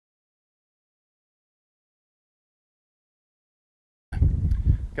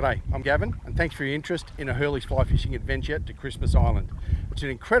G'day, I'm Gavin and thanks for your interest in a Hurley's fly fishing adventure to Christmas Island. It's an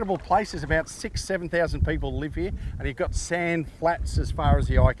incredible place. There's about 7,000 people live here and you've got sand flats as far as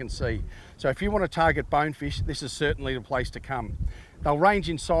the eye can see. So if you want to target bonefish, this is certainly the place to come. They'll range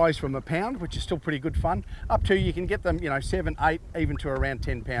in size from a pound, which is still pretty good fun, up to you can get them 7, 8, even to around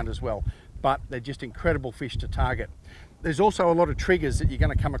 10 pound as well. But they're just incredible fish to target. There's also a lot of triggers that you're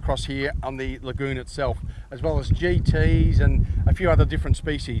going to come across here on the lagoon itself, as well as GTs and a few other different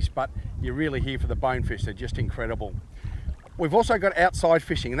species, but you're really here for the bonefish. They're just incredible. We've also got outside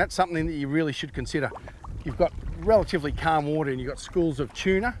fishing, and that's something that you really should consider. You've got relatively calm water and you've got schools of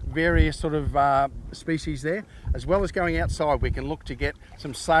tuna, various sort of species there, as well as going outside. We can look to get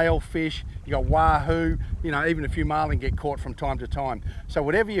some sailfish, you've got wahoo, even a few marlin get caught from time to time. So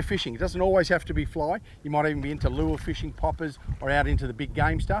whatever you're fishing, it doesn't always have to be fly. You might even be into lure fishing, poppers, or out into the big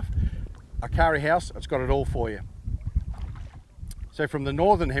game stuff. Akari House, it's got it all for you. So from the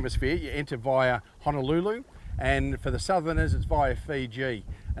northern hemisphere, you enter via Honolulu, and for the southerners, it's via Fiji.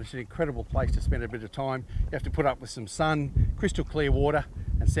 And it's an incredible place to spend a bit of time. You have to put up with some sun, crystal clear water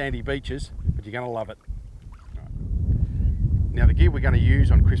and sandy beaches, but you're going to love it. Now the gear we're going to use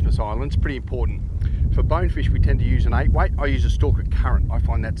on Christmas Island is pretty important. For bonefish we tend to use an 8-weight. I use a Stalker Current. I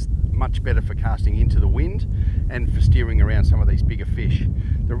find that's much better for casting into the wind and for steering around some of these bigger fish.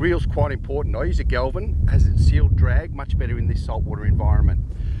 The reel's quite important. I use a Galvin, has its sealed drag, much better in this saltwater environment.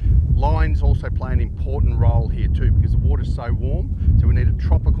 Lines also play an important role here too because the water's so warm, so we need a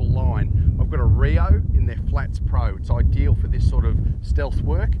tropical line. I've got a Rio in their Flats Pro. It's ideal for this sort of stealth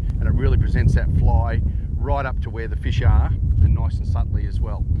work and it really presents that fly right up to where the fish are and nice and subtly as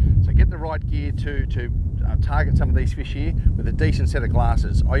well. So get the right gear to target some of these fish here with a decent set of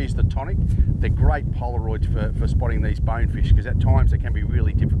glasses. I use the Tonic. They're great Polaroids for spotting these bonefish because at times they can be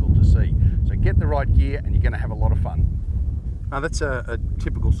really difficult to see. So get the right gear and you're going to have a lot of fun. Now that's a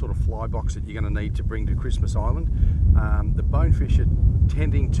typical sort of fly box that you're going to need to bring to Christmas Island. The bonefish are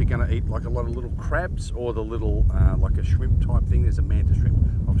tending to eat like a lot of little crabs or the little like a shrimp type thing. There's a manta shrimp,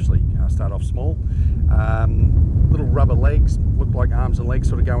 obviously start off small. Little rubber legs, look like arms and legs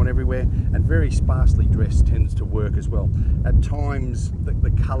sort of going everywhere, and very sparsely dressed tends to work as well. At times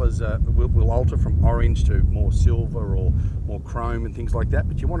the colours will alter from orange to more silver or more chrome and things like that,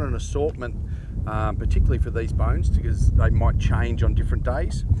 but you want an assortment particularly for these bones because they might change on different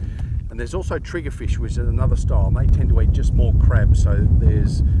days. And there's also triggerfish, which is another style, and they tend to eat just more crabs, so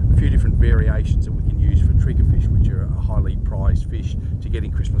there's a few different variations that we can use for triggerfish, which are a highly prized fish to get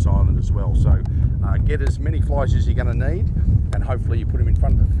in Christmas Island as well. So get as many flies as you're going to need and hopefully you put them in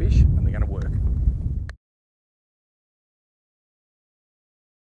front of the fish and they're going to work.